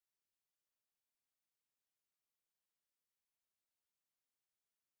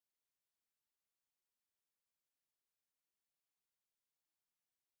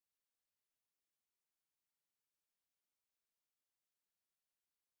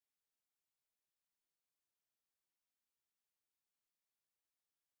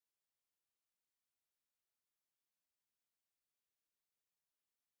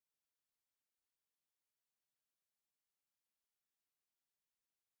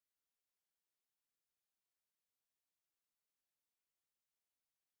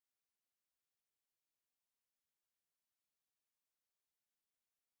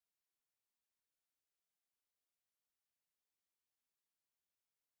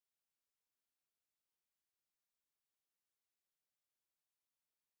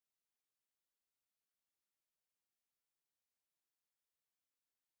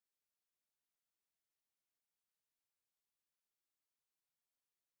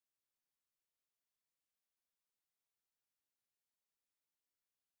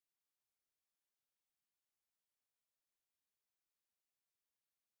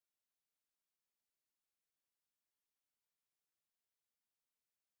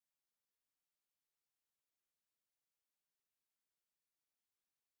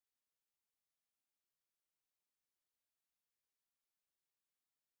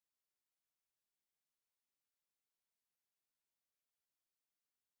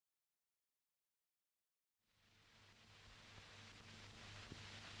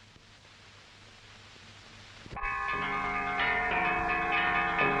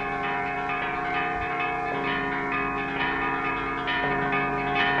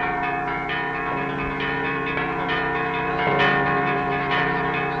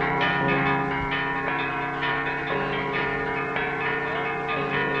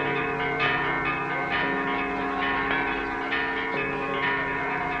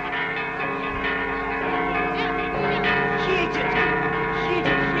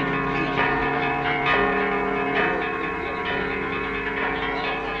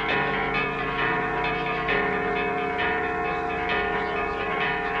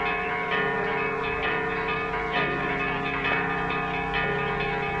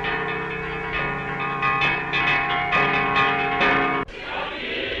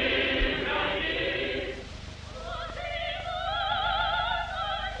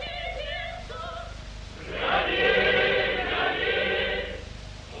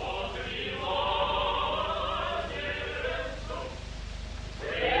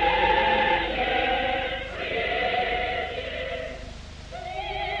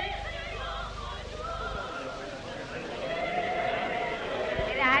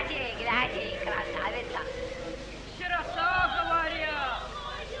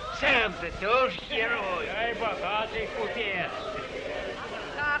ты уж герой. Ай, богатый купец.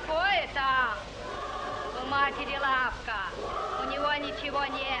 Какой там? У матери лавка. У него ничего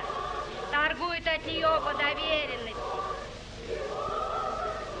нет. Торгует от нее по доверенности.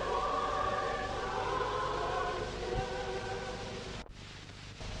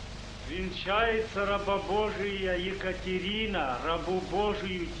 Венчается раба Божия Екатерина, рабу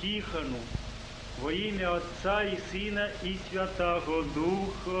Божию Тихону, во имя Отца и Сына и Святого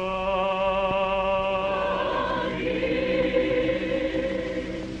Духа.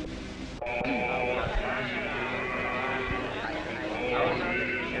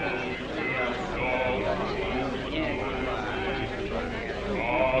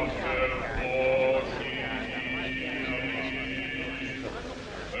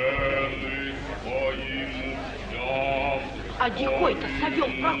 А дикой-то Савел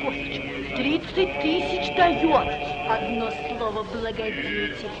Прокофьевич 30 тысяч дает. Одно слово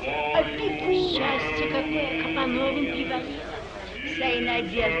благодетель. А пипу счастье какое Кабановым привалило. Вся и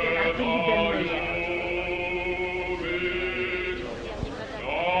надежда на приданное.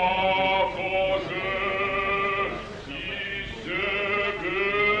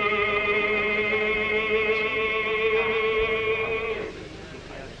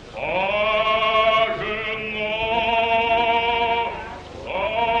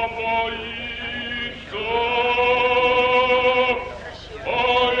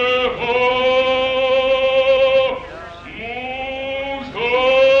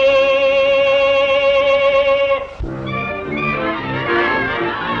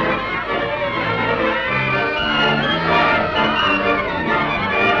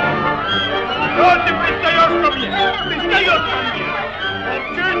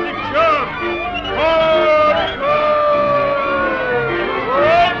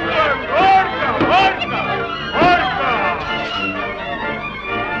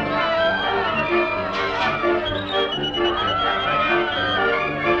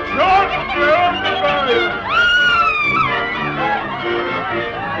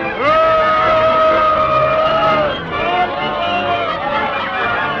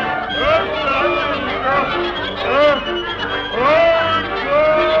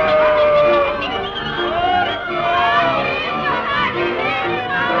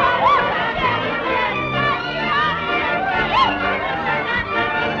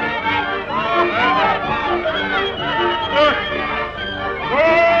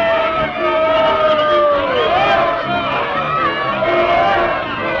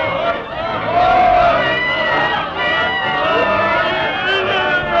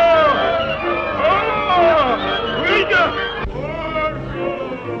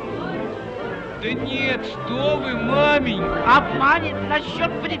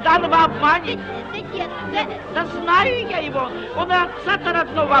 Обманет? Да знаю я его. Он отца-то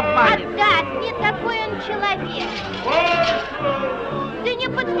родного обманет. Да, не такой он человек. Да не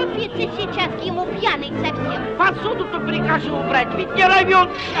подступиться сейчас к ему, пьяный совсем. Посуду-то прикажи убрать, ведь не ровен.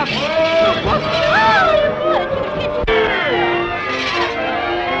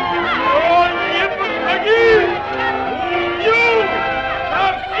 Не подходи! Убью!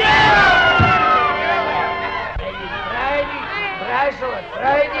 Совсем!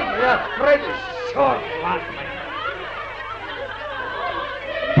 Пройди, черт вас!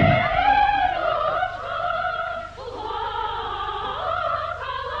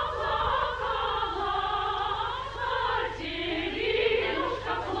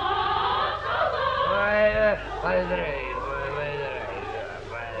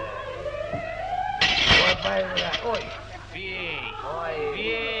 Ой, пей,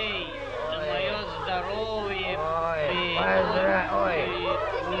 пей, за мое здоровье, пей. Ой.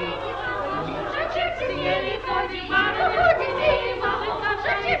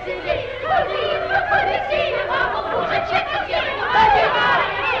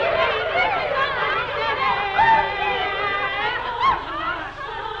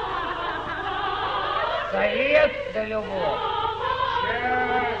 Совет да любовь.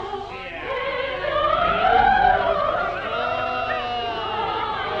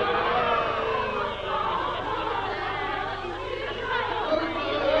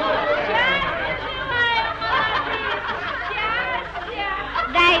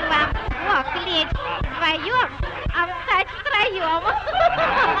 Дай вам Бог лечь вдвоем, а встать втроем.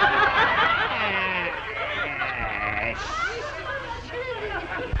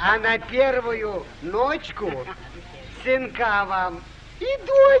 А на первую ночку сынка вам и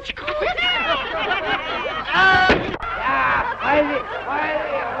дочку.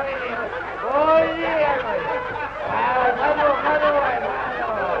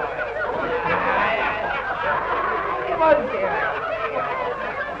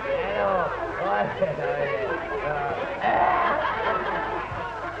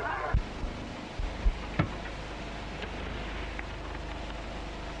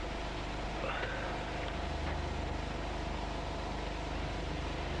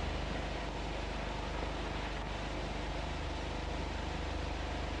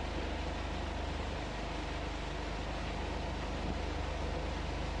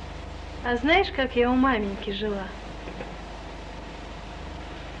 А знаешь, как я у маменьки жила?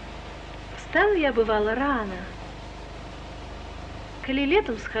 Встану я, бывало, рано. Коли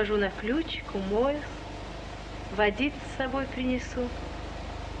летом схожу на ключик, умоюсь, водиц с собой принесу.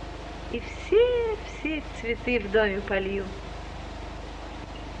 И все цветы в доме полью.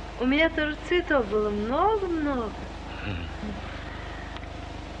 У меня тоже цветов было много-много.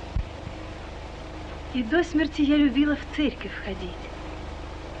 И до смерти я любила в церковь ходить.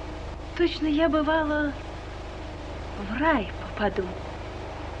 Точно я, бывала, в рай попаду.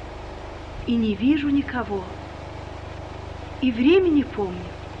 И не вижу никого. И времени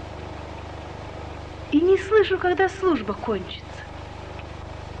помню. И не слышу, когда служба кончится.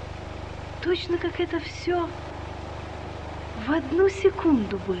 Точно как это все в одну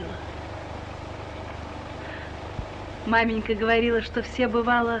секунду было. Маменька говорила, что все,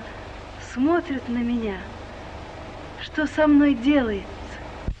 бывало, смотрят на меня, что со мной делается.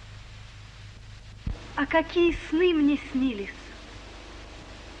 А какие сны мне снились!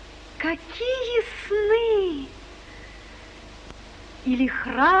 Какие сны! Или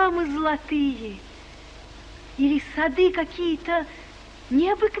храмы золотые, или сады какие-то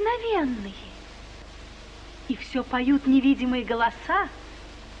необыкновенные. И все поют невидимые голоса,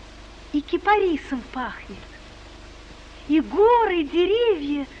 и кипарисом пахнет. И горы,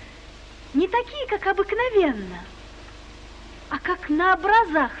 деревья не такие, как обыкновенно, а как на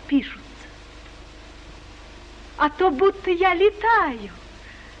образах пишутся. А то будто я летаю,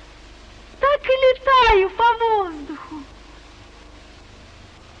 так и летаю по воздуху.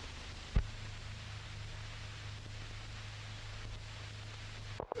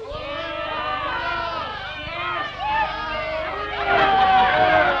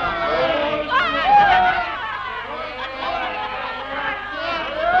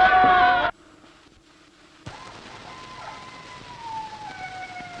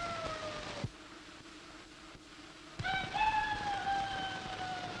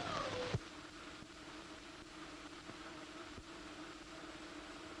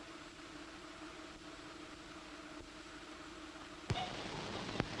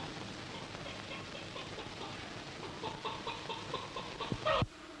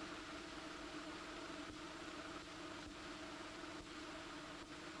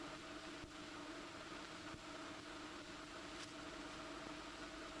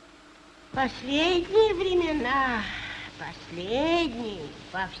 Последние времена, последние,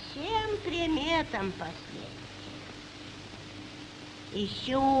 по всем приметам последние.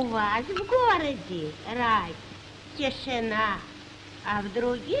 Еще у вас в городе рай, тишина, а в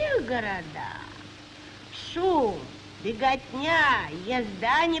других городах шум, беготня,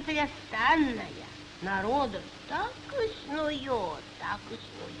 езда непрестанная. Народу так и снует, так и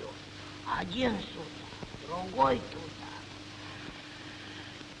снует. Один сюда, другой туда.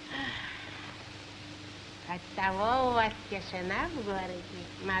 Оттого у вас тишина в городе,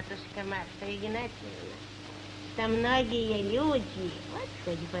 матушка Марфа Игнатьевна, что многие люди, вот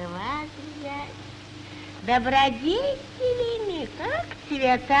хоть бы вас взять, добродетелями, как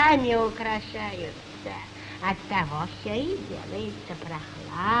цветами украшаются. Оттого все и делается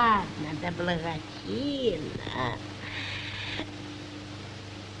прохладно да благочинно.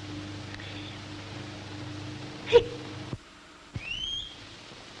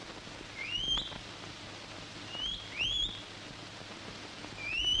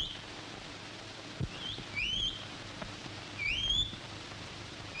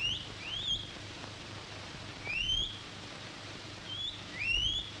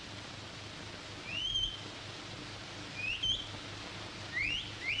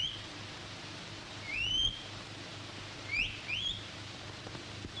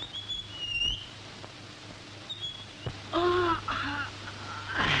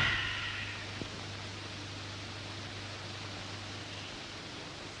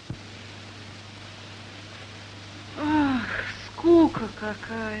 Скука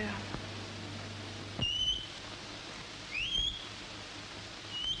какая.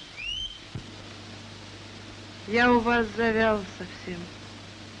 Я у вас завял совсем.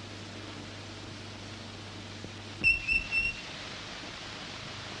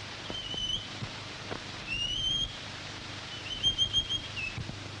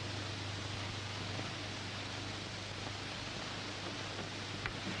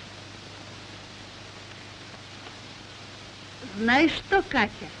 Знаешь что,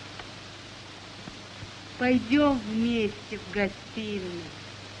 Катя? Пойдем вместе в гостиную.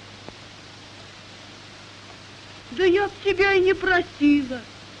 Да я б тебя и не просила.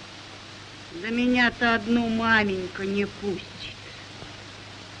 Да меня-то одну маменька не пустит.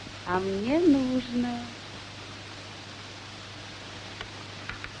 А мне нужно.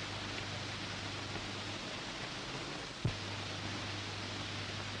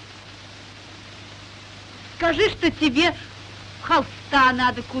 скажи, что тебе холста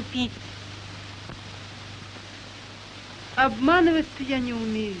надо купить. Обманывать-то я не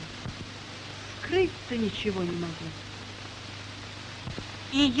умею. Скрыть-то ничего не могу.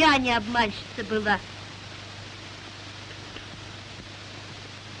 И я не обманщица была.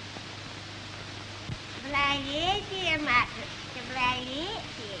 Благолепие, матушка, благолепие.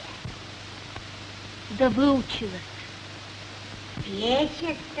 Да выучила.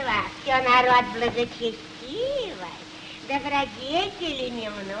 Вещество, все народ благочестивый, добродетелями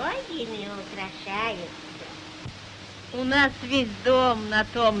многими украшаются. У нас весь дом на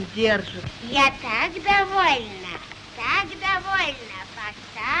том держит. Я так довольна, по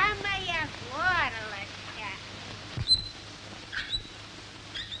самое горлышко.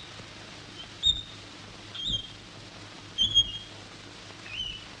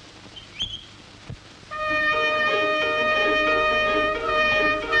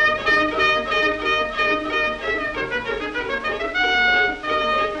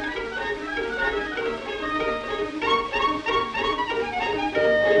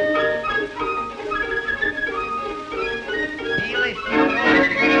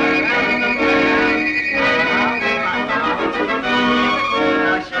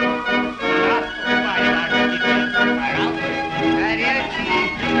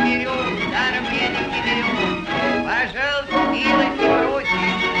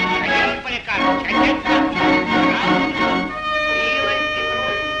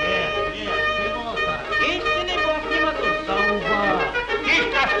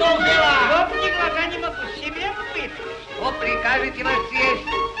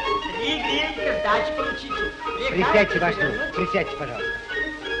 Присядьте, ваш друг, присядьте, пожалуйста.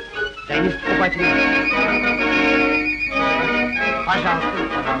 Займись покупателем. Пожалуйста,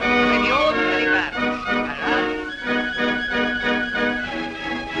 пожалуйста. Вперед, старикар, пожалуйста.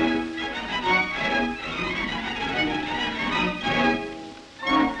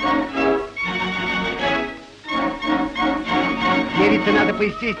 Мериться надо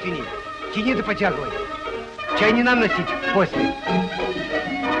поестественней. Тяни да потягивай. Чай не нам носить после.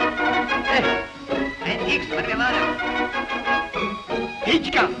 Антик с мармеладом.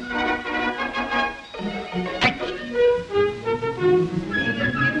 Пить-ка!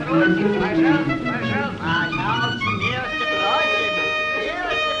 Просим, пожалуйста, пожалуйста. Милости просим,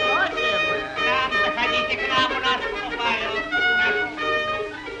 милости просим. Заходите к нам, у нас покупают.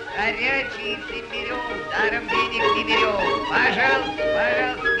 Горячий если берем, даром денег не берем. Пожалуйста,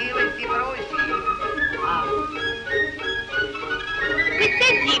 пожалуйста, милости просим.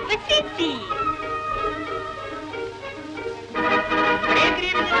 Посиди, посиди. 3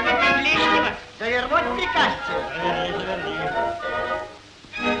 гривны без лишнего. Завернуть прикажете?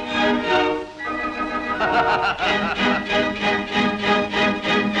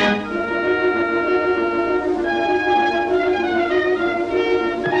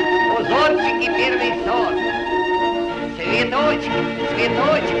 Узорчики первый сорт. Цветочки,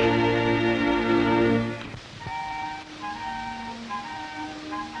 цветочки.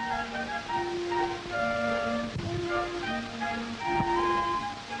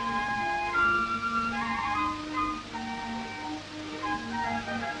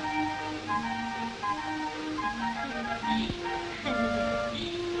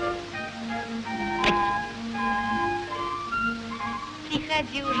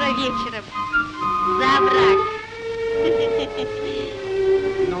 Приходи уже вечером. За брак.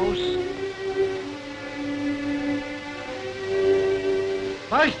 Ну уж.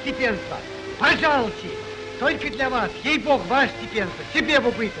 Ваше степенство, пожалуйте, только для вас, ей-бог, ваше степенство, себе в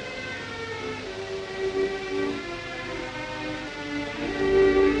убыток.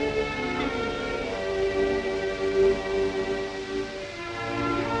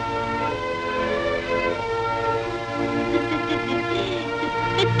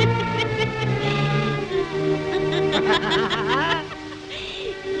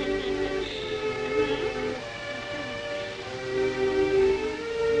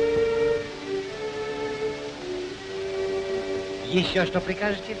 Еще что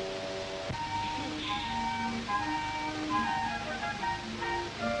прикажете?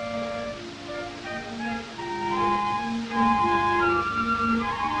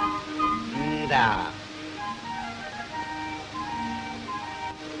 Да.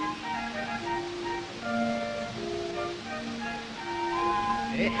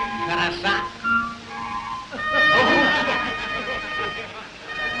 Эх, хороша.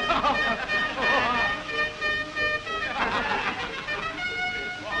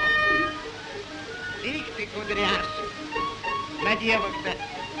 Их ты кудряш. На девок-то.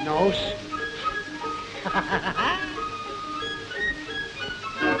 Ну уж.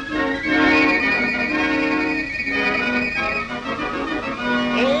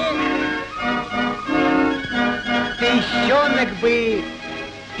 Девчонок бы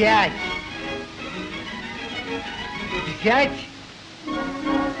 5. Взять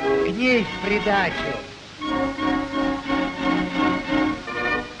к ней в придачу.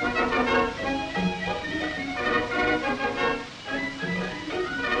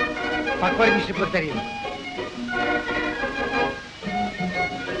 Покорнейше благодарим.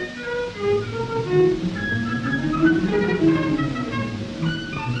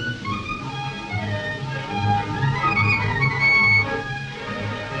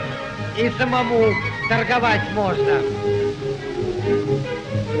 И самому торговать можно.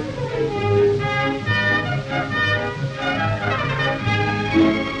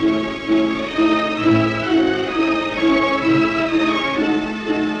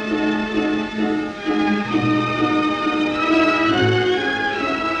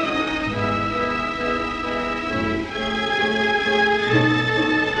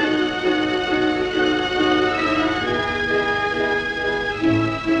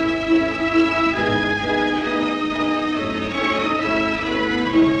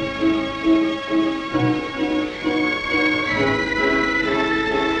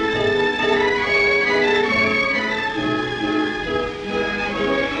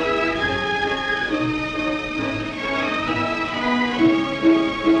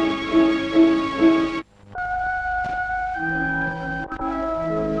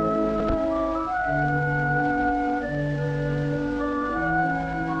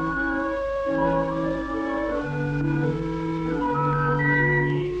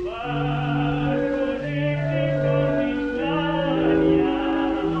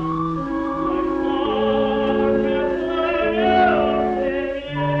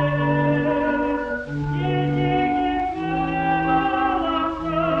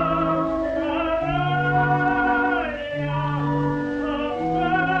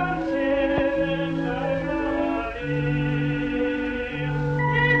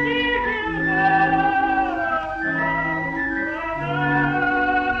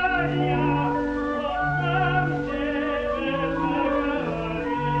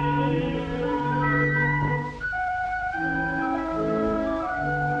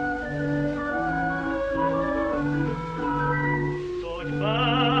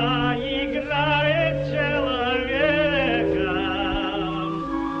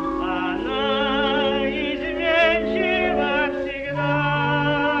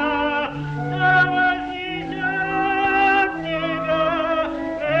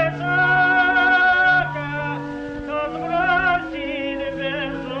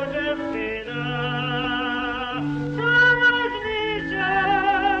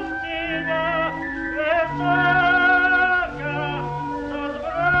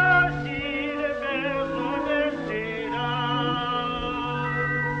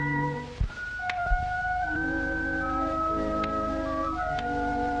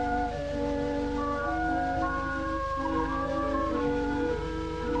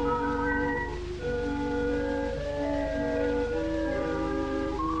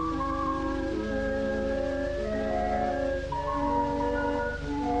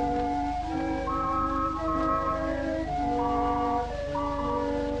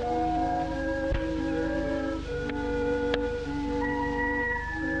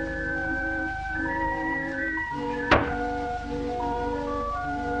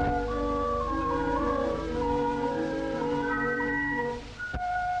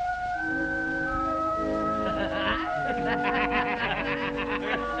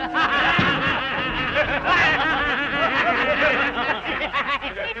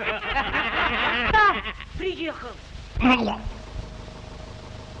 Приехал.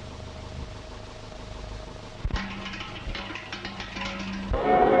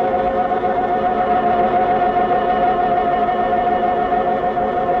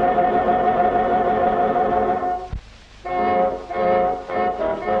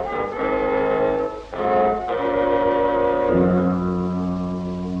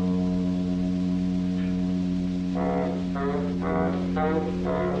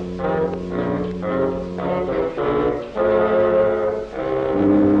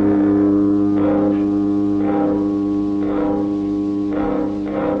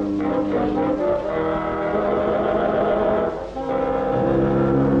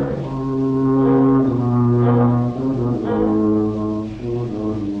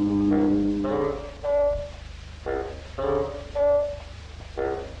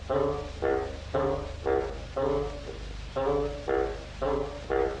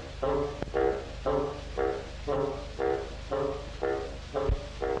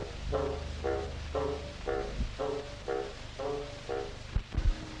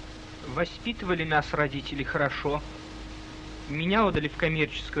 Воспитывали нас родители хорошо. Меня отдали в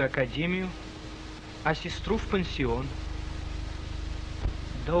коммерческую академию, а сестру в пансион.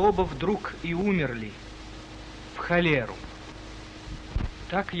 Да оба вдруг и умерли в холеру.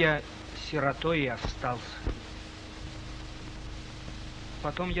 Так я сиротой и остался.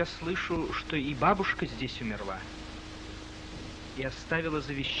 Потом я слышу, что и бабушка здесь умерла. И оставила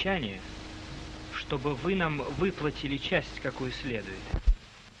завещание, чтобы вы нам выплатили часть, какую следует.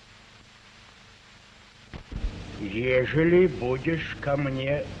 Ежели будешь ко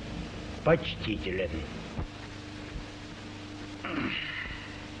мне почтителен.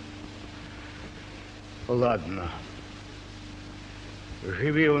 Ладно.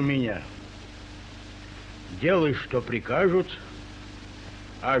 Живи у меня. Делай, что прикажут,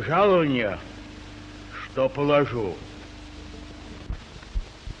 а жалование, что положу.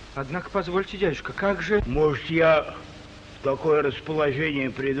 Однако, позвольте, дядюшка, как же... Может, я в такое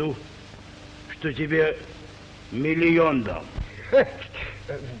расположение приду, что тебе 1 миллион дам.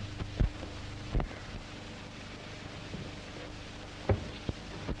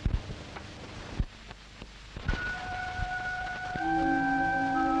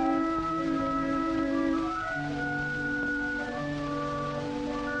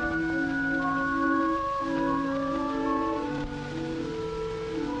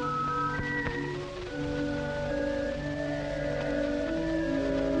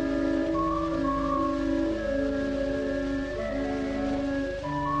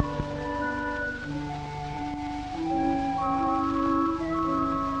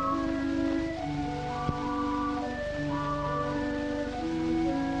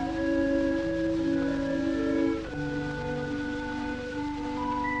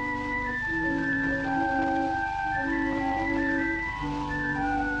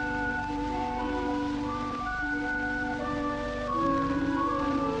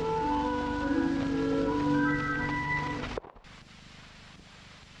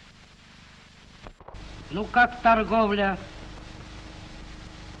 Ну, как торговля?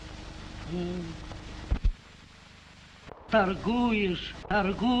 Торгуешь,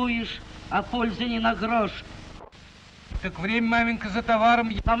 а пользы не на грош. Так время, маменька, за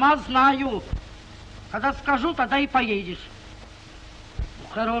товаром... Сама знаю. Когда скажу, тогда и поедешь.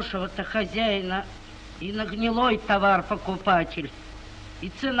 У хорошего-то хозяина и на гнилой товар покупатель, и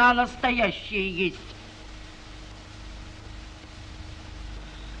цена настоящая есть.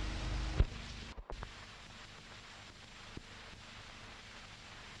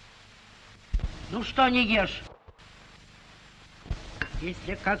 Ну что не ешь?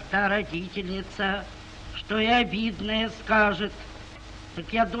 Если как-то родительница, что и обидное скажет,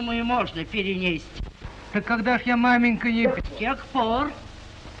 так я думаю, можно перенести. Так когда ж я, маменька, не... С тех пор,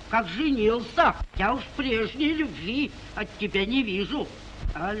 как женился, я уж прежней любви от тебя не вижу.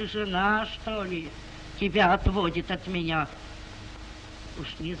 Аль жена, что ли, тебя отводит от меня? Уж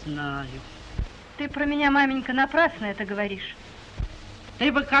не знаю. Ты про меня, маменька, напрасно это говоришь.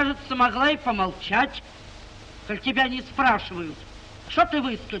 Ты бы, кажется, могла и помолчать, коль тебя не спрашивают. Что ты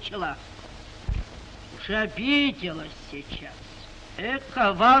выскочила? Уж и обиделась сейчас.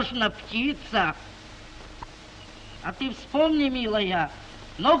 Эка важна птица. А ты вспомни, милая,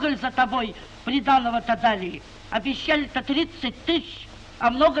 много ли за тобой приданого-то дали? Обещали-то 30 тысяч, а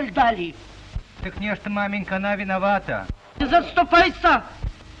много ли дали? Так не, что, маменька, она виновата. Не заступайся,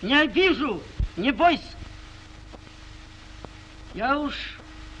 не обижу, не бойся. Я уж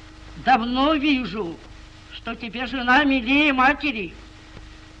давно вижу, что тебе жена милее матери.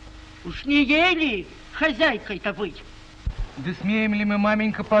 Уж не ели хозяйкой-то быть. Да смеем ли мы,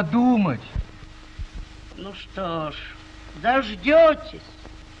 маменька, подумать? Ну что ж, дождетесь,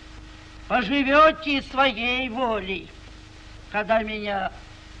 поживете своей волей, когда меня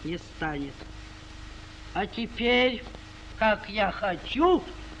не станет. А теперь, как я хочу,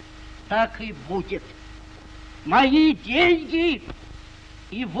 так и будет. Мои деньги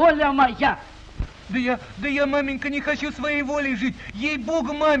и воля моя. Да я, маменька, не хочу своей волей жить.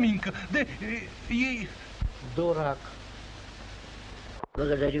 Ей-богу, маменька, да ей... Дурак.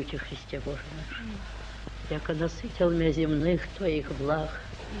 Благодарю тебя, Христе Боже наш, яко насытил меня земных Твоих благ,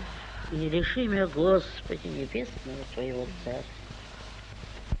 и не лиши меня, Господи, небесного Твоего Царства.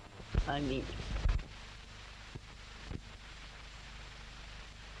 Аминь.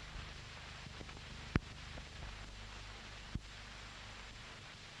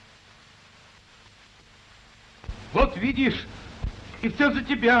 Вот видишь, и все за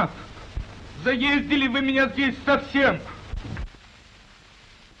тебя. Заездили вы меня здесь совсем.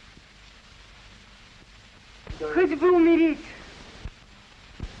 Хоть бы умереть,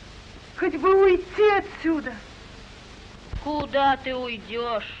 хоть бы уйти отсюда. Куда ты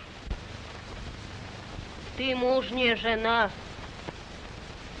уйдешь? Ты мужняя жена.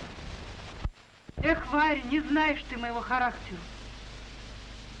 Эх, Варя, не знаешь ты моего характера.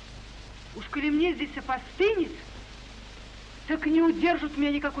 Уж коли мне здесь опостынет, так не удержат меня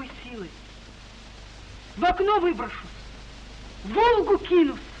никакой силы. В окно выброшусь, в Волгу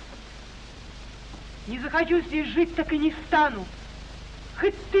кинусь. Не захочу здесь жить, так и не стану.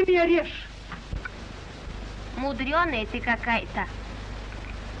 Хоть ты меня режь. Мудреная ты какая-то.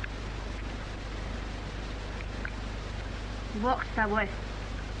 Бог с тобой.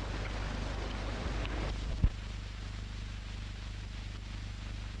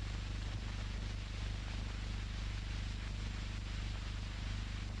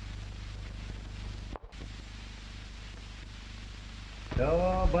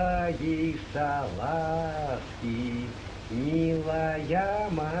 Кто боится ласки, милая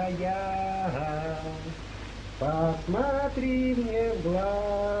моя, посмотри мне в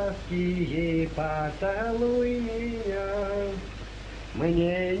глазки и поцелуй меня.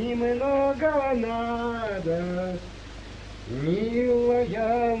 Мне немного надо,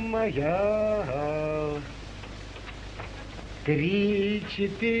 милая моя.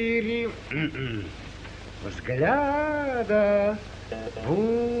 3-4 взгляда,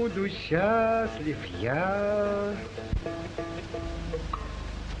 буду счастлив я.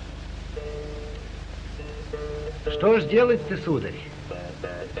 Что ж делать-то, сударь?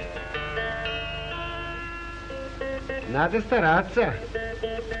 Надо стараться.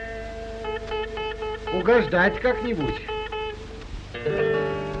 Угождать как-нибудь.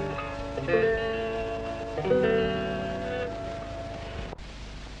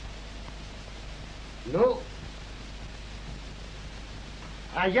 Ну,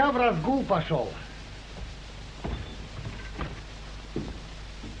 а я в разгул пошел.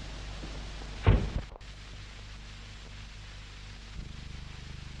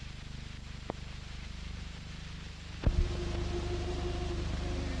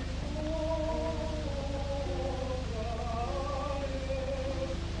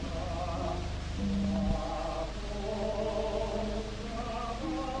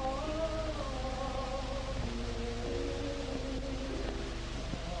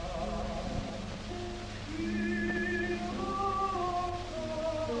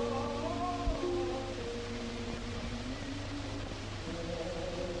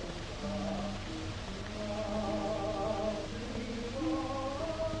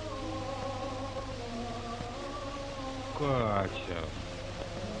 Катя.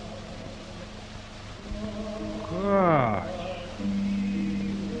 Катя.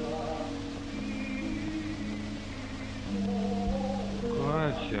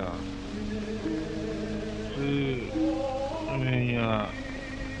 Катя. Ты меня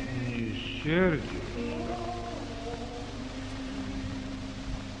не сердишь?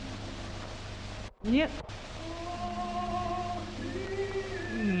 Нет.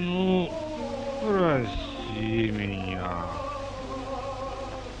 Ну, прости меня.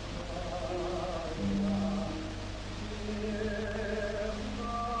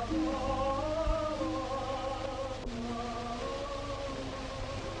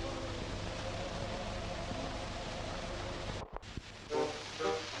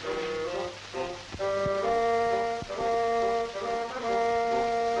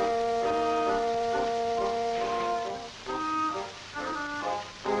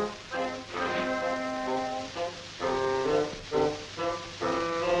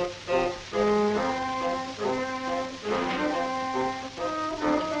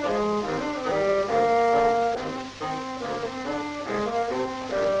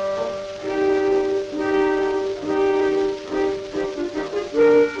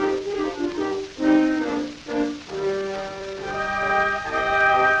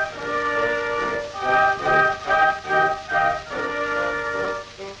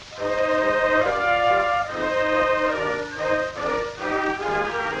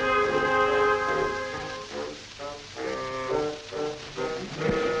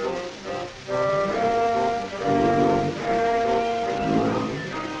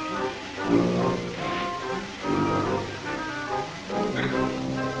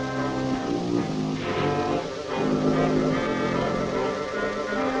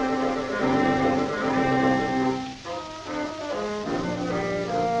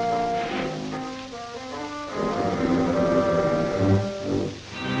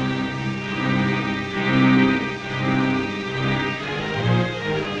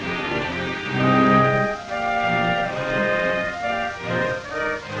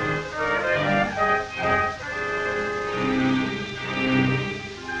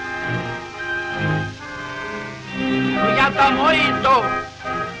 Домой иду.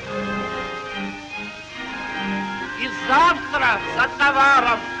 завтра за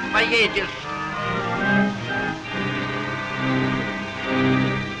товаром поедешь.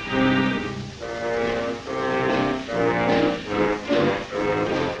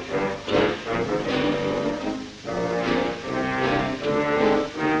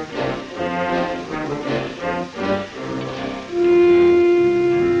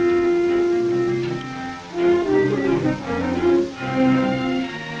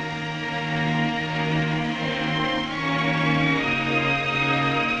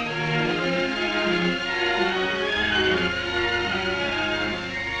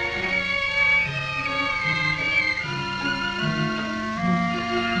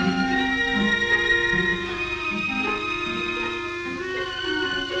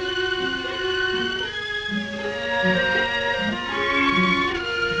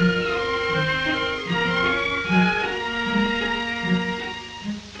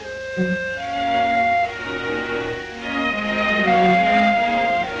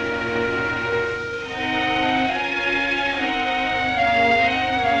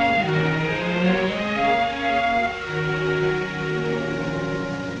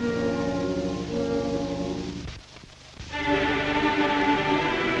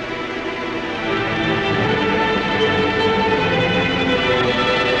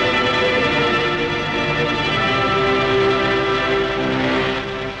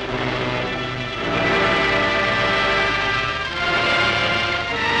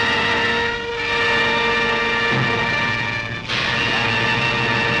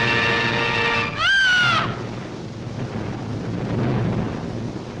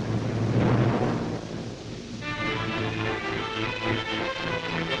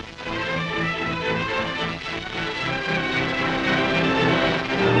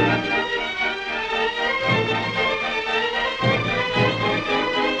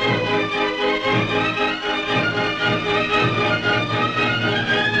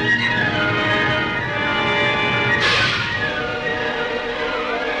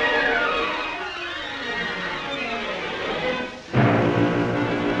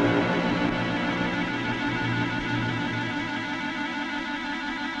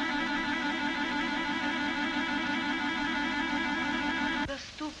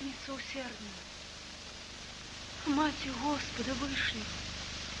 Матерь Господа вышли,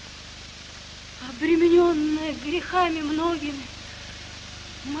 обремененная грехами многими,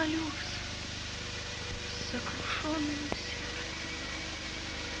 молюсь, сокрушенным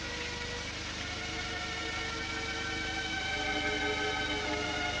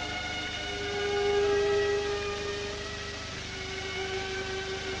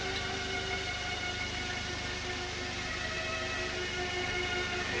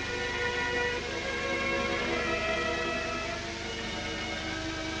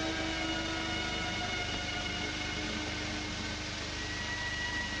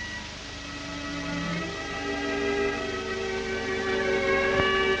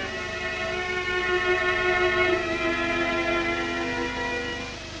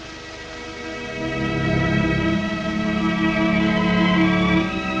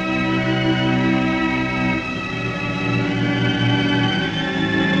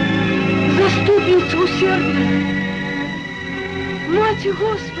сердцем. Матерь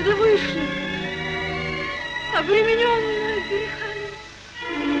Господа вышли, обремененная грехами.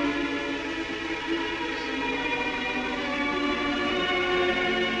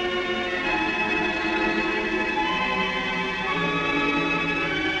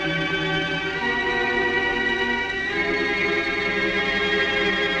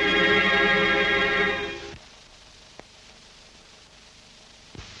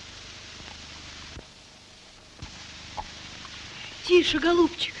 Тише,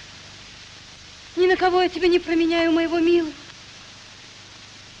 голубчик. Ни на кого я тебя не променяю, моего милого.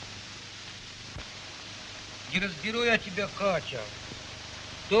 Не разберу я тебя, Катя.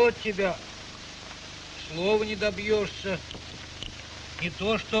 Кто от тебя слова не добьешься. Не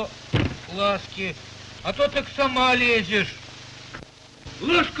то что ласки, а то так сама лезешь.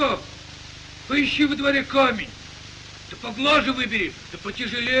 Ложка, поищи во дворе камень. Да поглаже выбери, да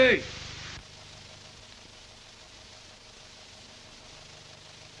потяжелей.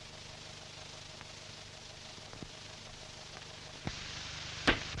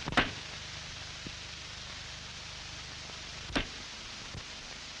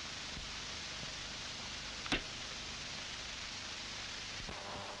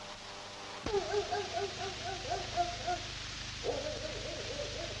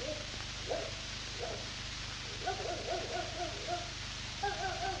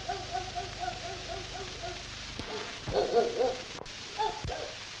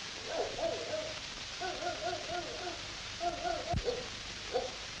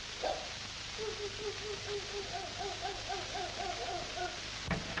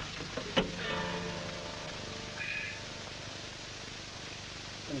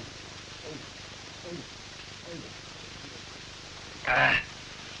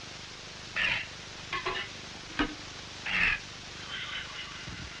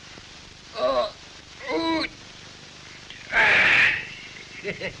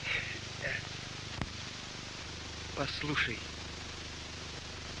 Послушай,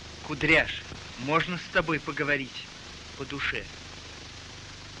 Кудряш, можно с тобой поговорить по душе?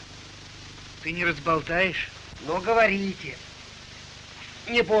 Ты не разболтаешь? Ну, говорите.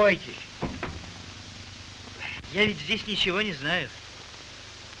 Не бойтесь. Я ведь здесь ничего не знаю.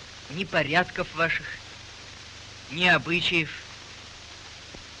 Ни порядков ваших, ни обычаев.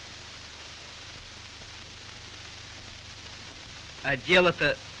 А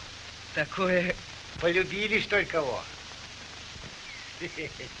дело-то такое... Полюбили, что ли, кого?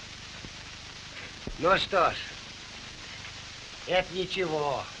 Ну что ж, это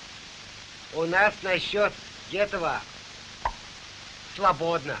ничего. У нас насчет этого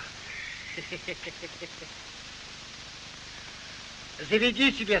свободно.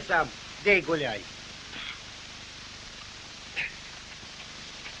 Заведи себе сам, да и гуляй.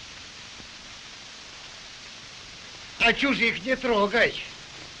 А чужих не трогай.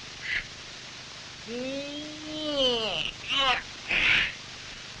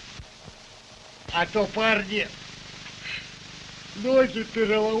 А то парни ноги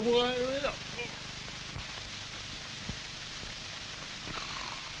переломают.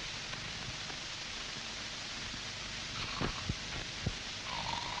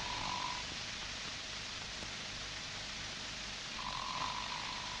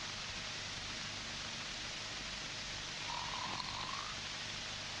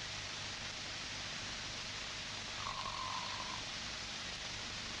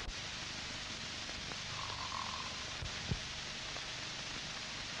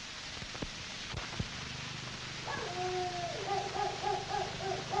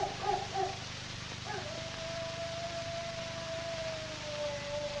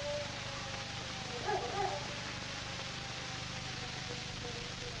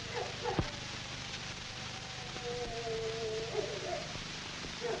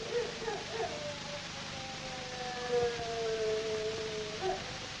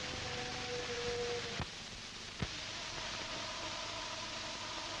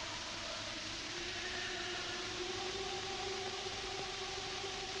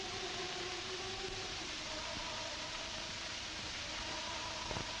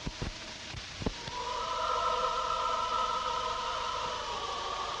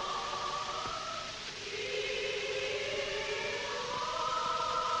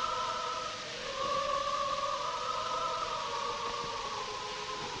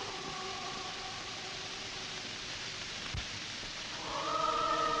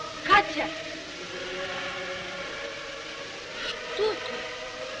 Катя! Что ты?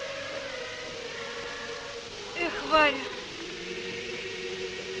 Эх, Варя,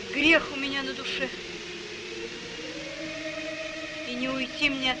 грех у меня на душе. И не уйти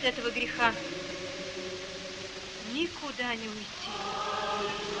мне от этого греха. Никуда не уйти.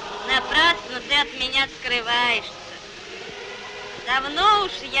 Напрасно ты от меня скрываешься. Давно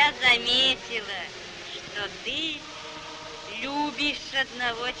уж я заметила, что ты любишь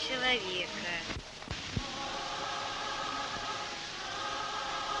одного человека.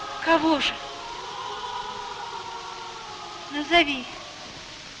 Кого же? Назови.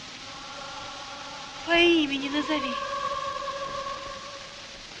 По имени назови.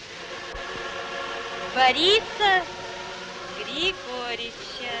 Бориса Григорьевича.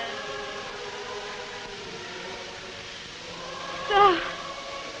 Да.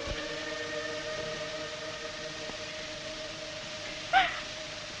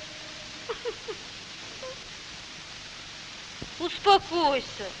 Успокойся.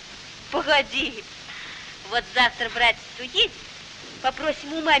 Погоди. Вот завтра, братец, уедет,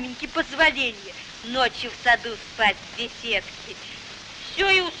 попросим у маменьки позволения ночью в саду спать в беседке. Все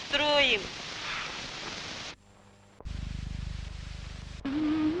и устроим.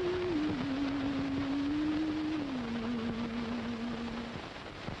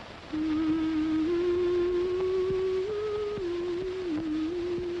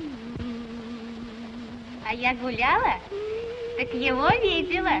 А я гуляла, так его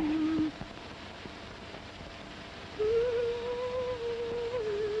видела.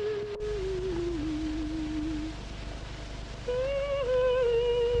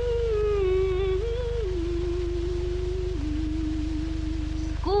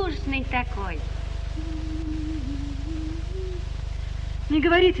 Скучный такой. Не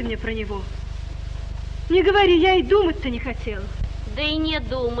говорите мне про него. Не говори, я и думать-то не хотела. Да и не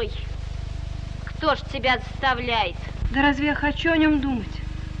думай. Кто ж тебя заставляет? Да разве я хочу о нем думать?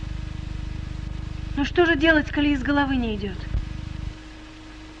 Ну что же делать, коли из головы не идет?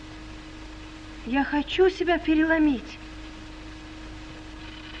 Я хочу себя переломить.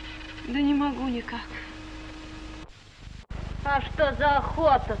 Да не могу никак. А что за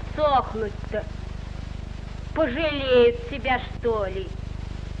охота сохнуть-то? Пожалеют тебя, что ли?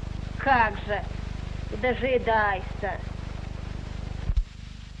 Как же, дожидайся.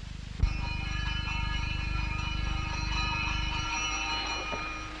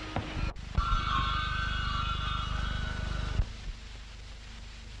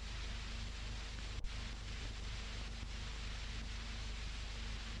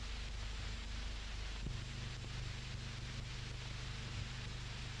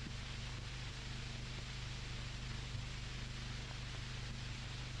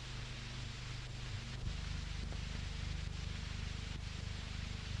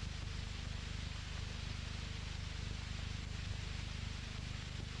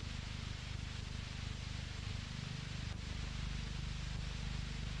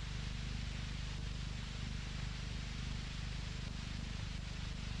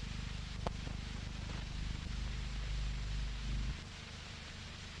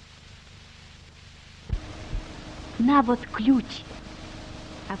 На вот ключ.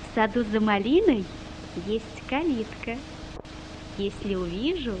 А в саду за малиной есть калитка. Если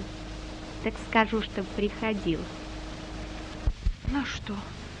увижу, так скажу, чтоб приходил. На что?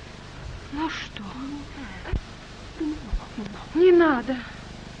 На что? Не надо.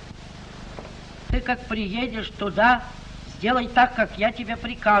 Ты как приедешь туда, сделай так, как я тебе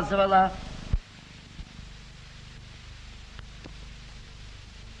приказывала.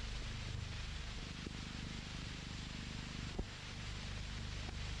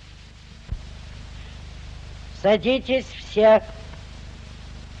 Садитесь все.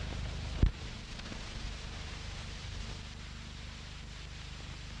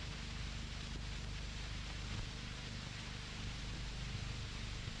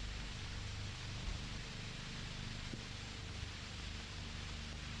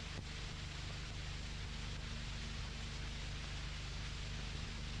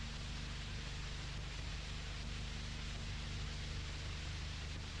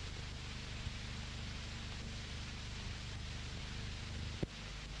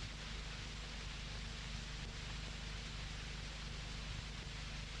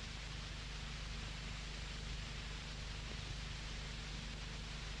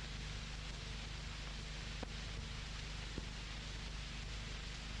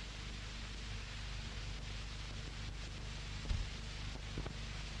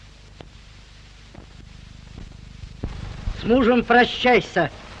 С мужем прощайся.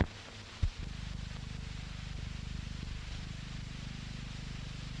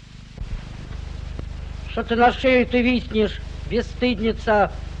 Что ты на шею ты виснешь,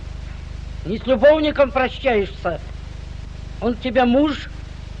 бесстыдница? Не с любовником прощаешься? Он тебе муж,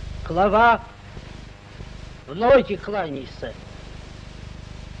 глава. В ноги кланяйся.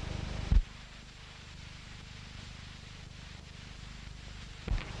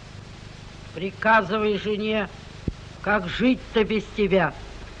 Приказывай жене, как жить-то без тебя.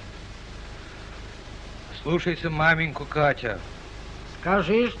 Слушайся маменьку, Катя.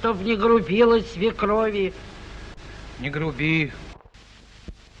 Скажи, чтоб не грубила свекрови. Не груби.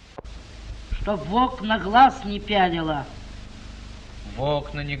 Чтоб в окна глаз не пялила. В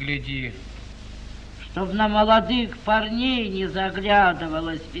окна не гляди. Чтоб на молодых парней не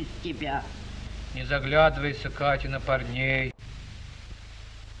заглядывалась без тебя. Не заглядывайся, Катя, на парней.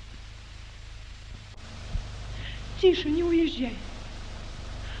 Тише, не уезжай.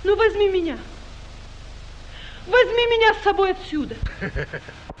 Ну, возьми меня. Возьми меня с собой отсюда.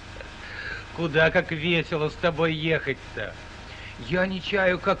 Куда как весело с тобой ехать-то. Я не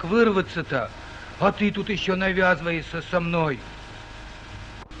чаю, как вырваться-то, а ты тут еще навязываешься со мной.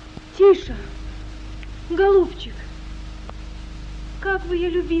 Тише, голубчик, как бы я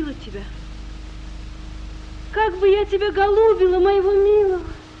любила тебя. Как бы я тебя голубила, моего милого.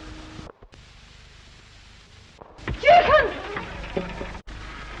 Тихон!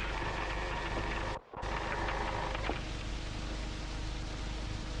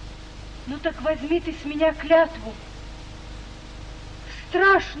 Ну так возьми ты с меня клятву,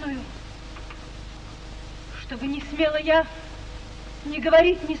 страшную, чтобы не смела я не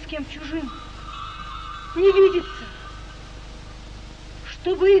говорить ни с кем чужим, не видеться,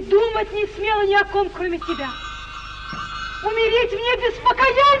 чтобы и думать не смела ни о ком, кроме тебя. Умереть мне без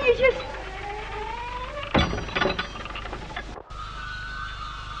покаяния, если...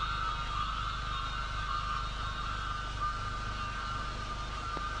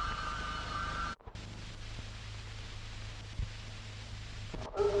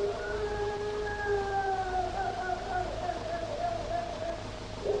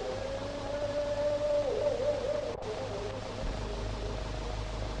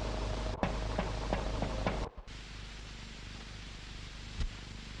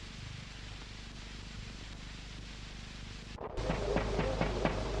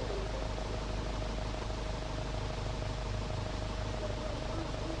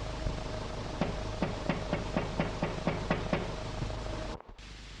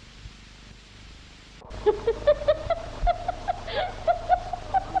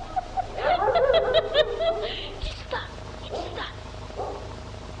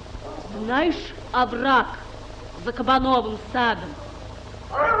 Знаешь овраг за Кабановым садом?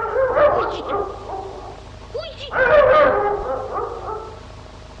 Уйди!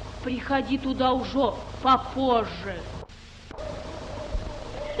 Приходи туда уже попозже.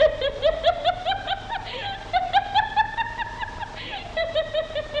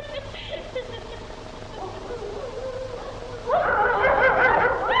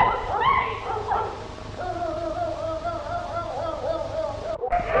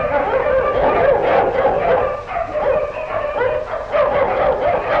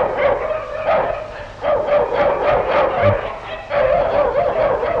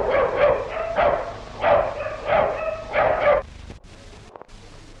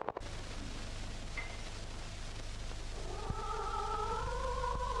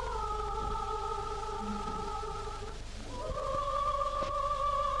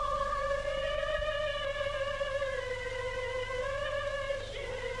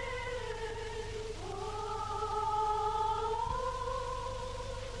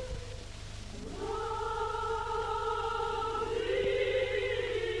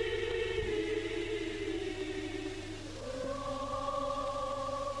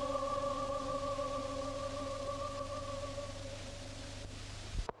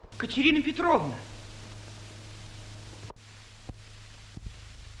 Катерина Петровна!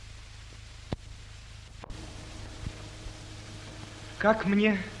 Как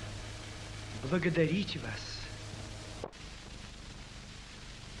мне благодарить вас?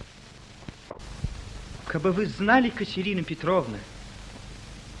 Кабы вы знали, Катерина Петровна,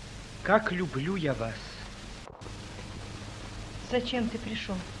 как люблю я вас. Зачем ты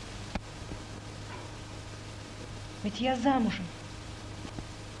пришел? Ведь я замужем.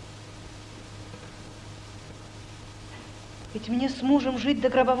 Ведь мне с мужем жить до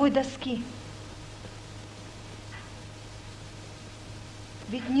гробовой доски.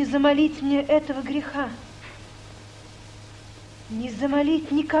 Ведь не замолить мне этого греха. Не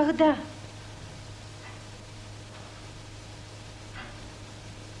замолить никогда.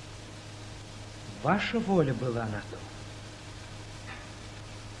 Ваша воля была на то.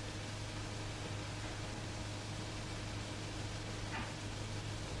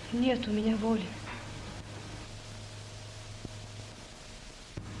 Нет у меня воли.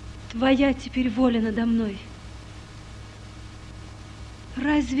 Твоя теперь воля надо мной.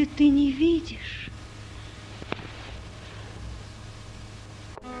 Разве ты не видишь?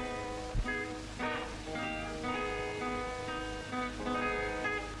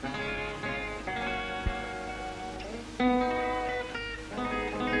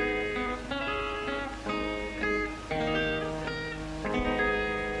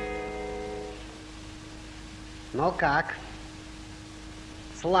 Ну как?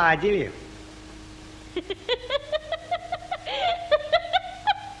 Сладили?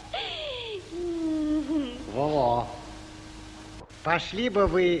 Во. Пошли бы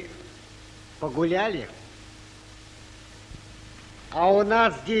вы погуляли, а у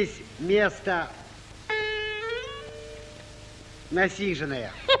нас здесь место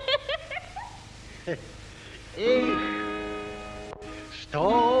насиженное. Эх,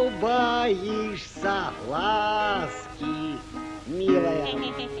 что боишься ласки, милая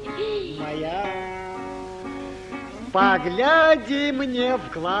моя? Погляди мне в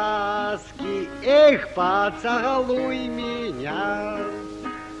глазки, эх, поцелуй меня.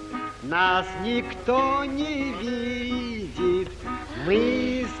 Нас никто не видит,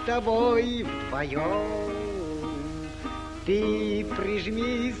 мы с тобой вдвоем. Ты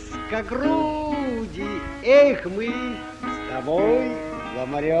прижмись к груди, эх, мы с тобой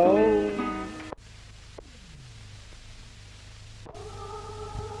замрем.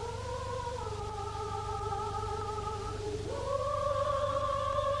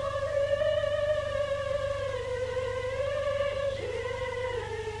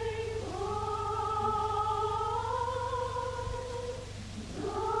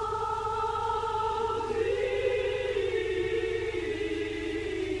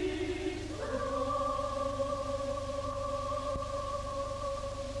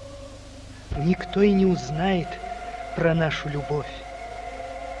 Никто и не узнает про нашу любовь.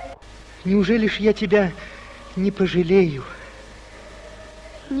 Неужели ж я тебя не пожалею?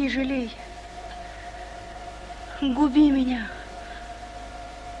 Не жалей. Губи меня.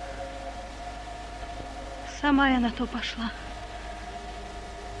 Сама я на то пошла.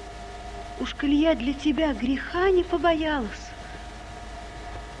 Уж коль я для тебя греха не побоялась,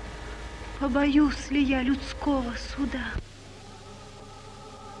 побоюсь ли я людского суда?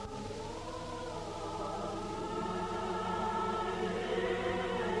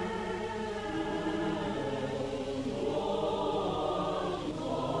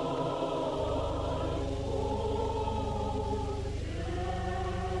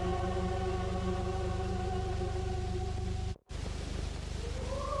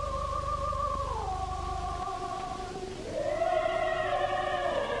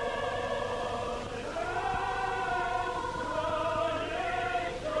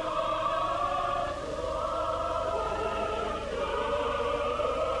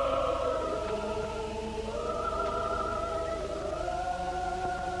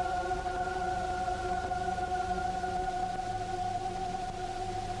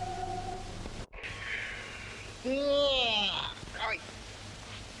 Ой.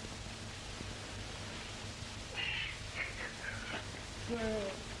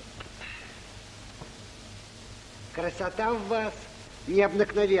 Красота в вас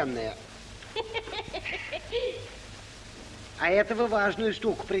необыкновенная. А это вы важную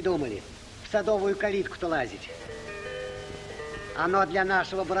штуку придумали. В садовую калитку-то лазить. Оно для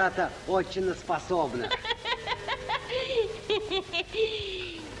нашего брата очень способно.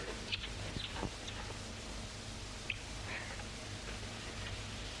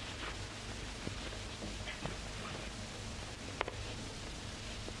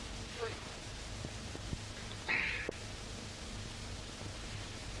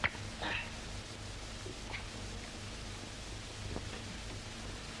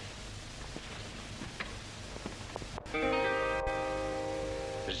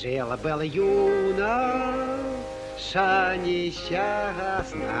 Жила-была юна, ша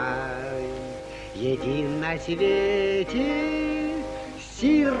несчастной, един на свете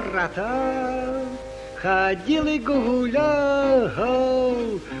сирота. Ходил и гулял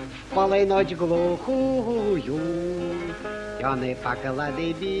в полночь глухую, и он и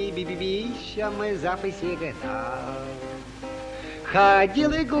поклады бибищам запосегда.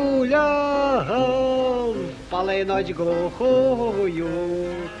 Ходил и гулял в полночь глухую,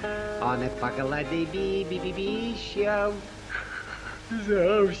 он и поклады бибищам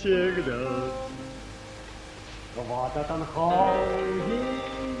завсегда. Вот это он ходит,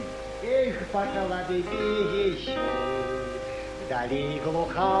 эх, поклады бибищу, вдали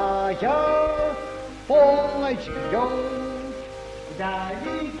глухая полночь бьет,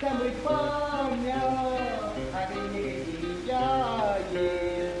 вдали там и память обнимает,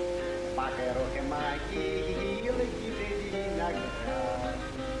 покров могилы и виноград.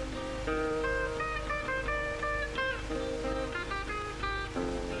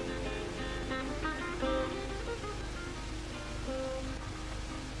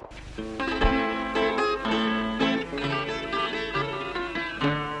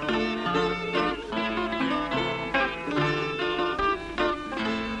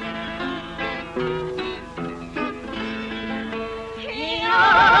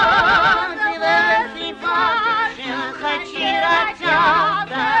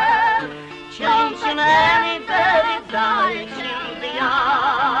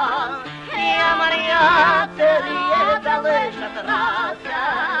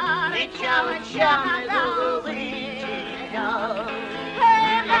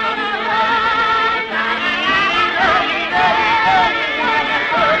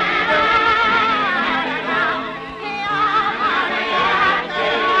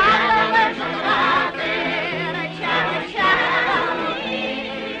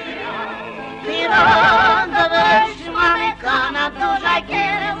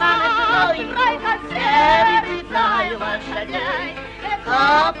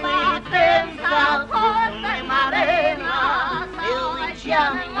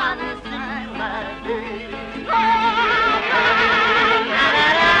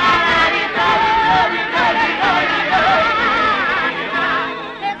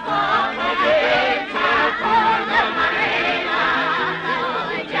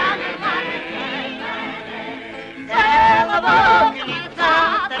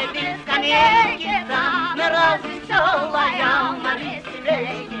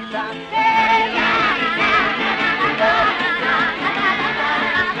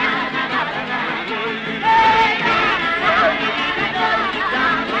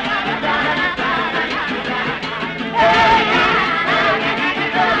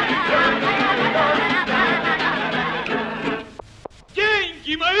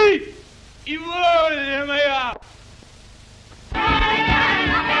 Деньги мои и воля моя!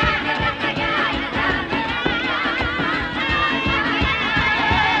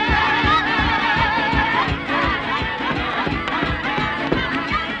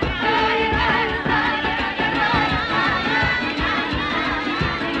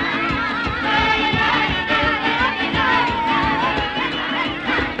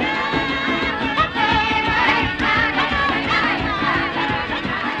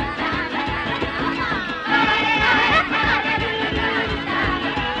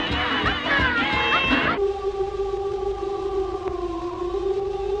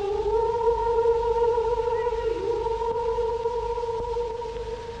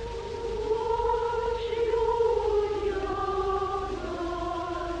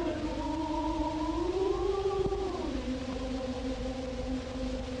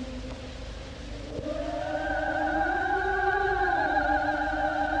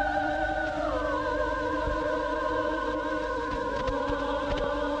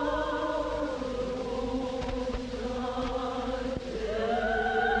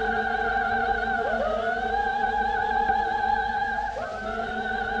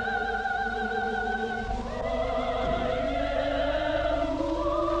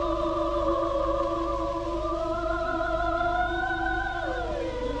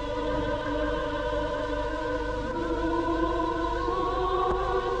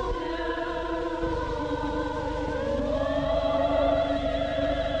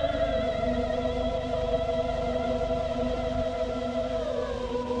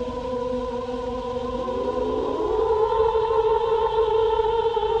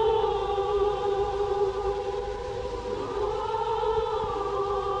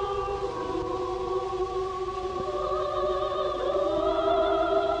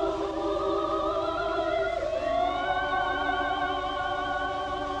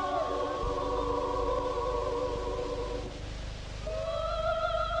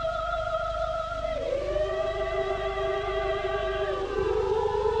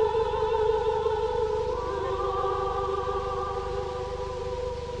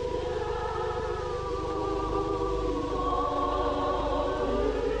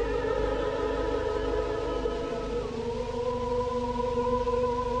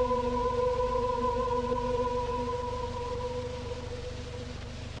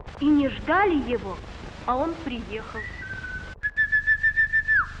 ждали его, а он приехал.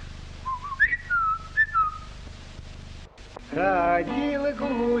 Ходил и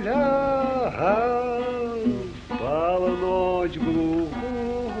гулял, полночь глухую,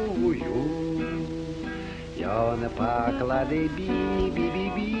 и он поклады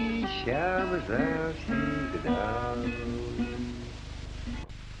би-би-би-би, щам завсегда.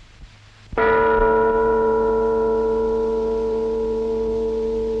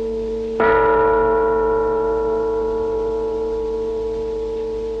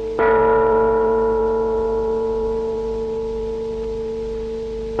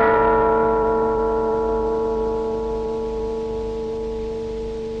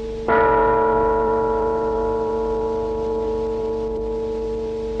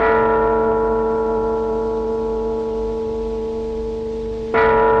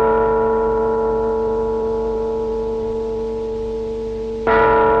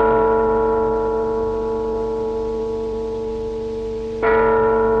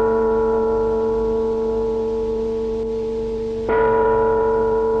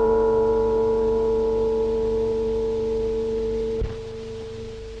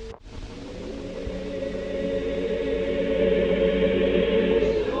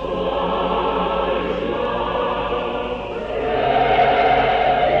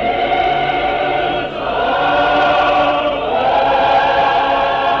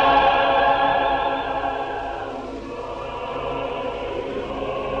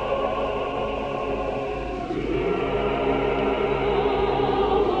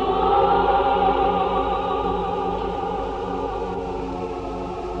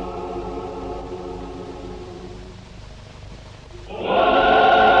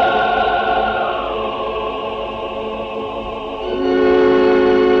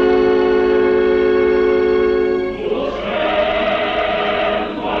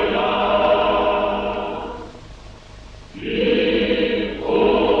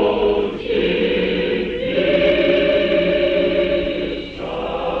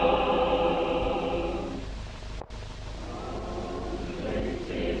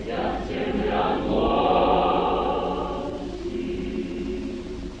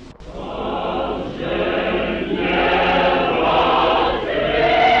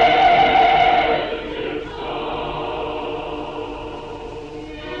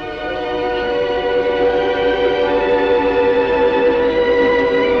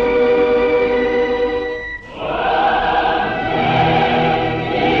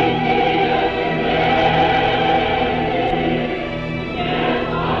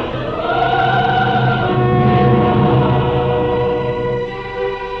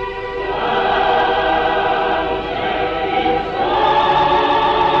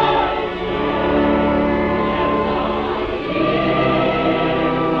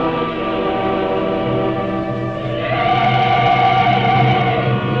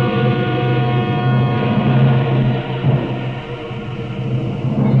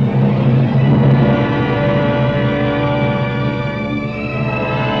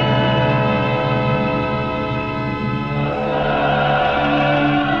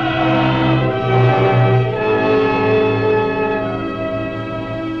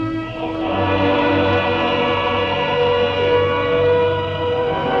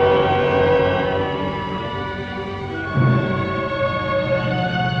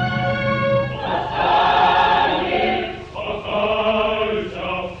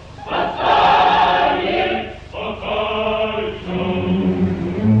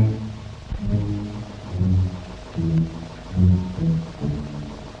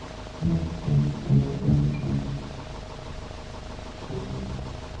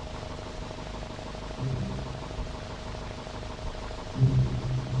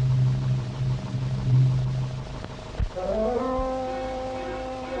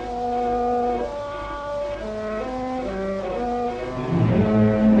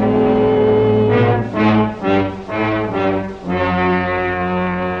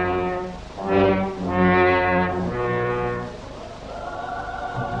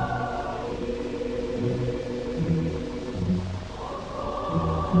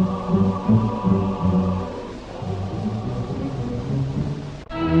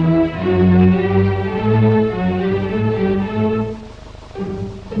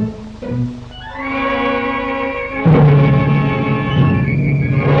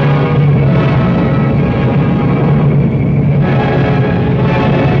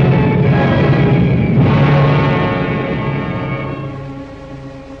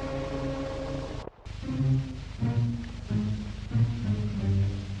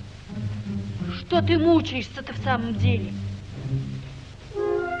 Что ты мучаешься-то в самом деле?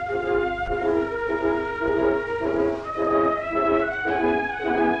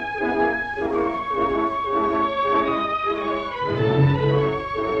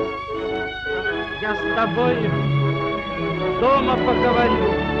 тобой дома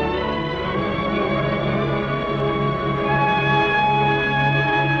поговорю.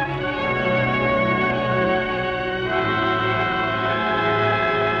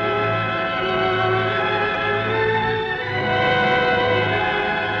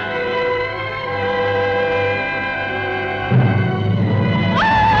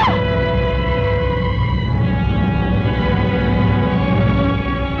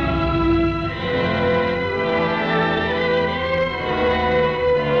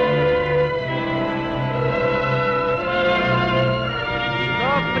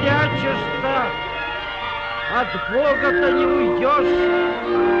 От Бога-то не уйдешь.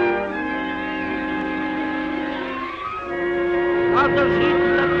 Надо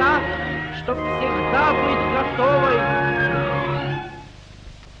жить-то так, чтоб всегда быть готовой.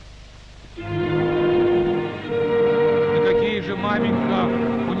 Да какие же, маменька,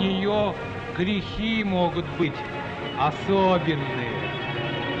 у нее грехи могут быть особенные.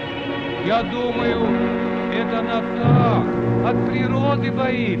 Я думаю, это она так, от природы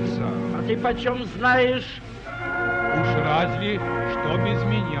боится. А ты почем знаешь? Уж разве что без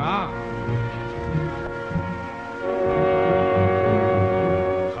меня.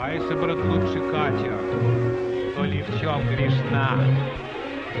 Хайся, брат, лучше Катя, то ли в чем грешна.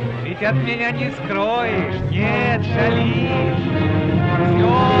 Ведь от меня не скроешь, нет, шалишь.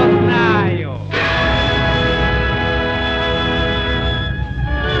 Все знаю.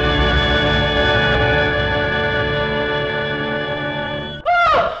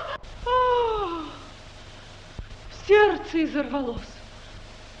 Сердце изорвалось.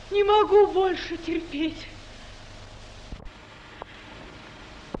 Не могу больше терпеть.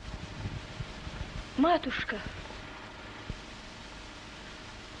 Матушка,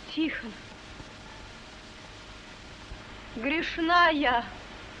 Тихон, грешна я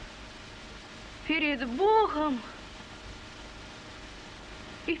перед Богом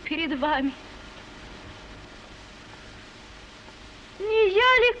и перед вами. Не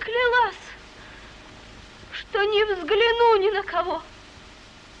я ли клялась, что не взгляну ни на кого?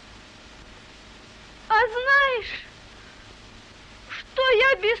 А знаешь, что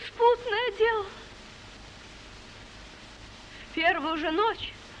я беспутное делала? В первую же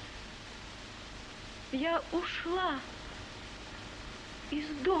ночь я ушла из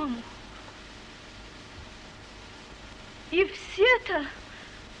дому. И все-то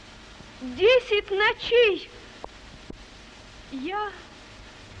 10 ночей я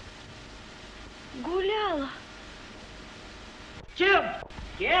гуляла. Кем?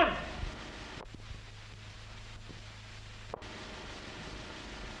 Кем?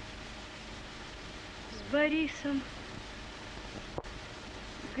 С Борисом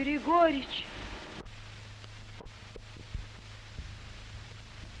Григорьевичем.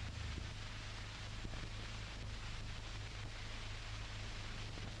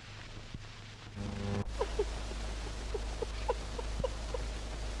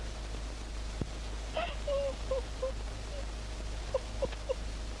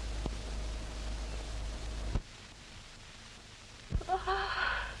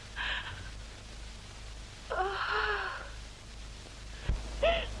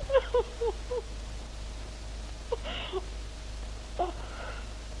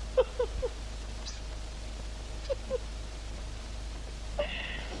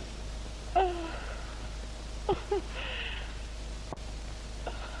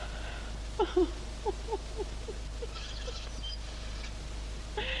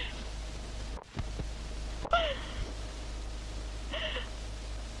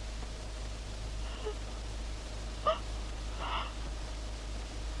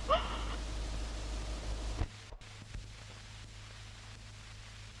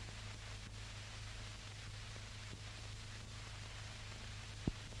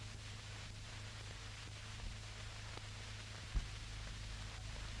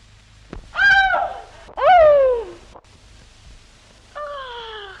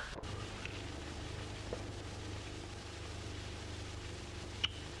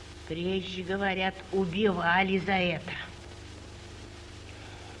 Прежде, говорят, убивали за это.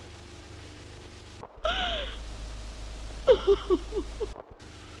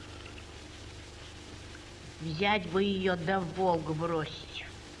 Взять бы ее да в Волгу бросить.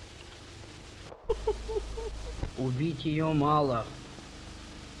 Убить ее мало.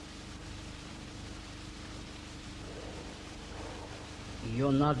 Ее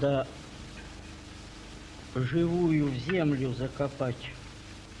надо живую в землю закопать,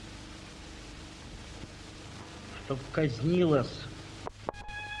 чтоб казнилась.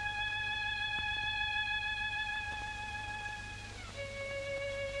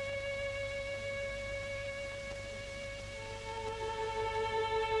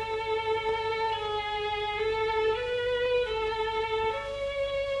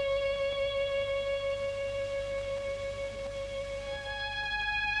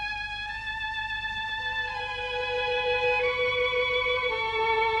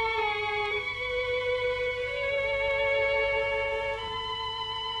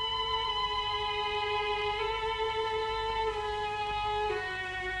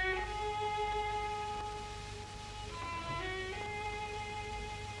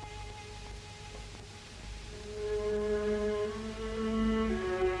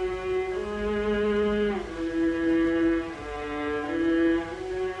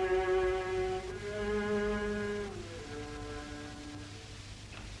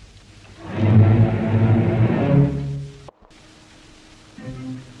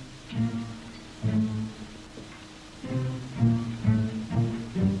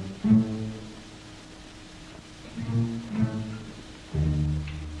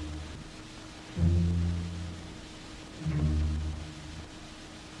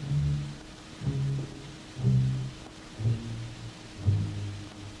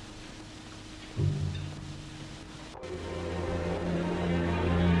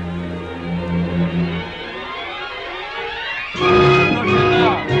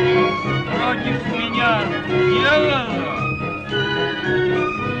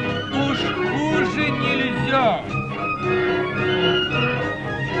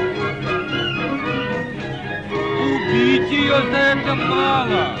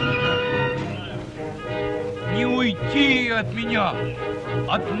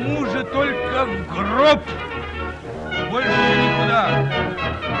 От мужа только в гроб, больше никуда.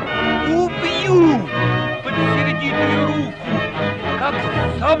 Убью под середину руку, как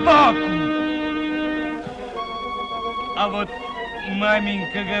собаку. А вот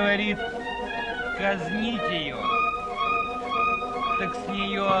маменька говорит, казнить ее, так с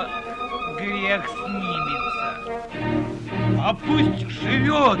нее грех снимется. А пусть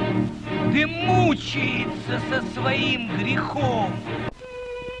живет, да мучается со своим грехом.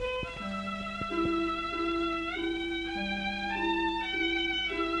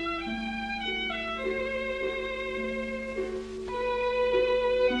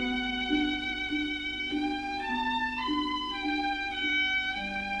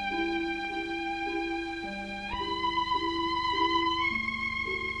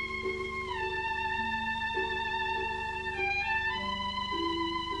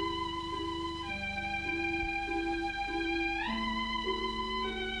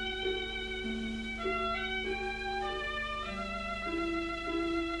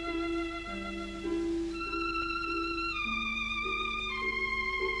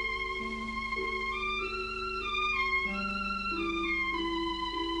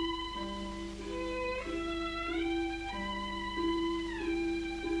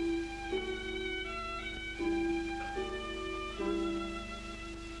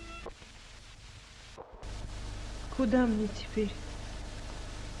 Куда мне теперь?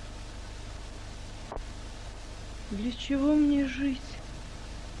 Для чего мне жить?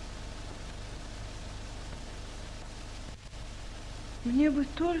 Мне бы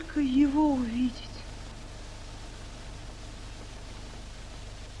только его увидеть.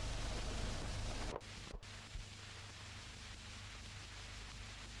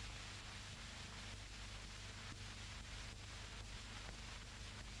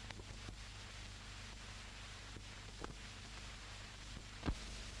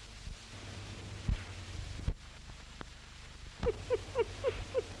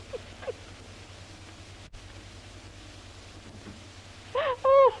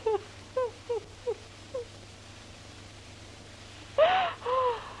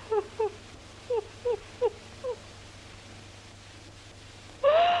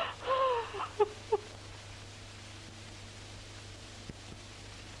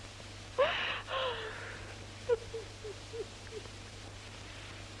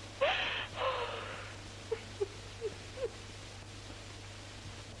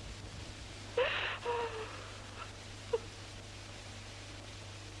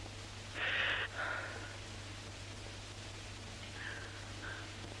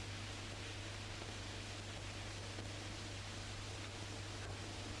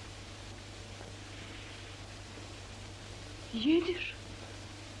 Едешь?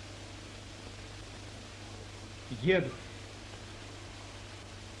 Еду.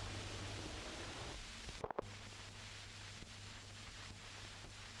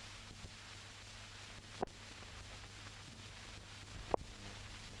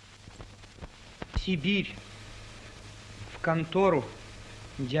 В Сибирь. В контору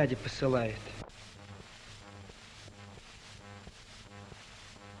дядя посылает.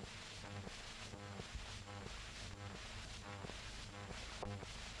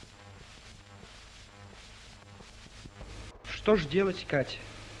 Что ж делать, Катя?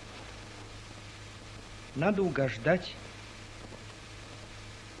 Надо угождать,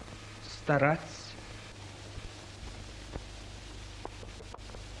 стараться.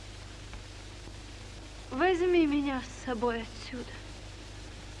 Возьми меня с собой отсюда.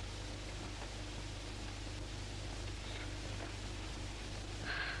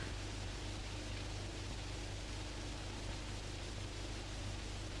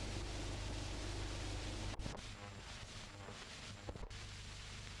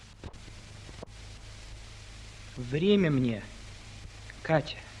 Время мне,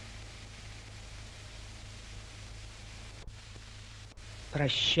 Катя.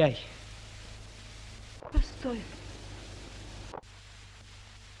 Прощай. Постой.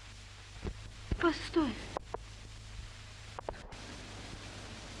 Постой.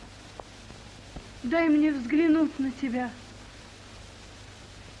 Дай мне взглянуть на тебя.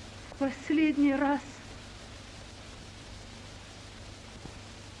 В последний раз.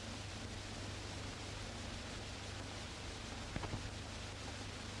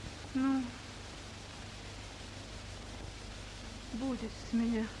 Ну, будет с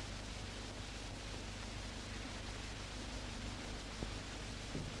меня.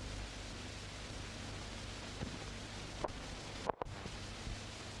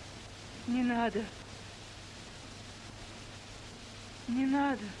 Не надо. Не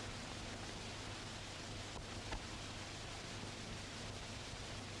надо.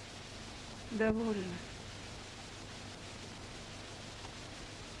 Довольно.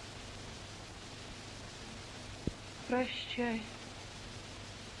 Прощай.